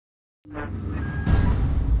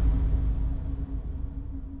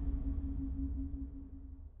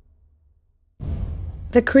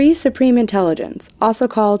The Kree Supreme Intelligence, also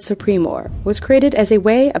called Supremor, was created as a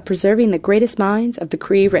way of preserving the greatest minds of the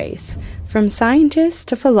Kree race, from scientists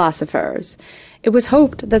to philosophers. It was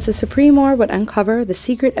hoped that the Supremor would uncover the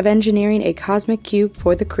secret of engineering a cosmic cube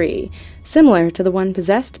for the Kree, similar to the one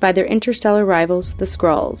possessed by their interstellar rivals, the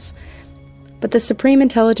Skrulls. But the Supreme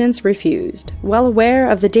Intelligence refused, well aware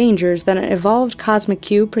of the dangers that an evolved cosmic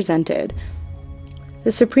cube presented. The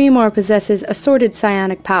Supremor possesses assorted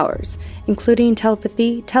psionic powers, including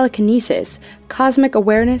telepathy, telekinesis, cosmic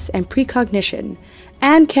awareness, and precognition,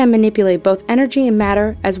 and can manipulate both energy and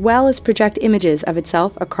matter as well as project images of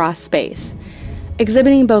itself across space.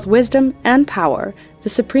 Exhibiting both wisdom and power, the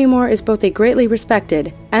Supremor is both a greatly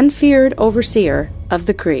respected and feared overseer of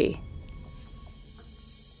the Kree.